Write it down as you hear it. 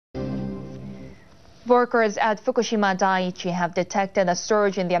Workers at Fukushima Daiichi have detected a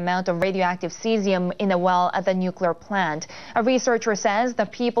surge in the amount of radioactive cesium in a well at the nuclear plant. A researcher says the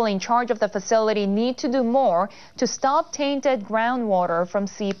people in charge of the facility need to do more to stop tainted groundwater from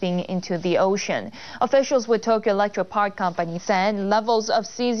seeping into the ocean. Officials with Tokyo Electric Power Company said levels of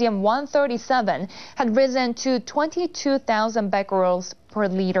cesium-137 had risen to 22,000 becquerels per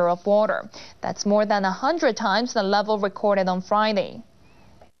liter of water. That's more than 100 times the level recorded on Friday.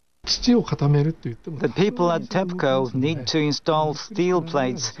 The people at TEPCO need to install steel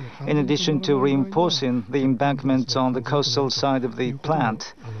plates in addition to reinforcing the embankment on the coastal side of the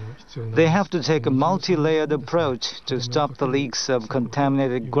plant. They have to take a multi-layered approach to stop the leaks of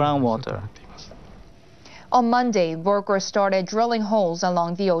contaminated groundwater. On Monday, workers started drilling holes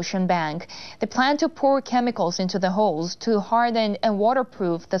along the ocean bank. They plan to pour chemicals into the holes to harden and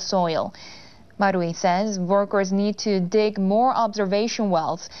waterproof the soil. Marui says workers need to dig more observation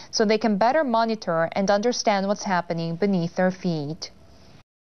wells so they can better monitor and understand what's happening beneath their feet.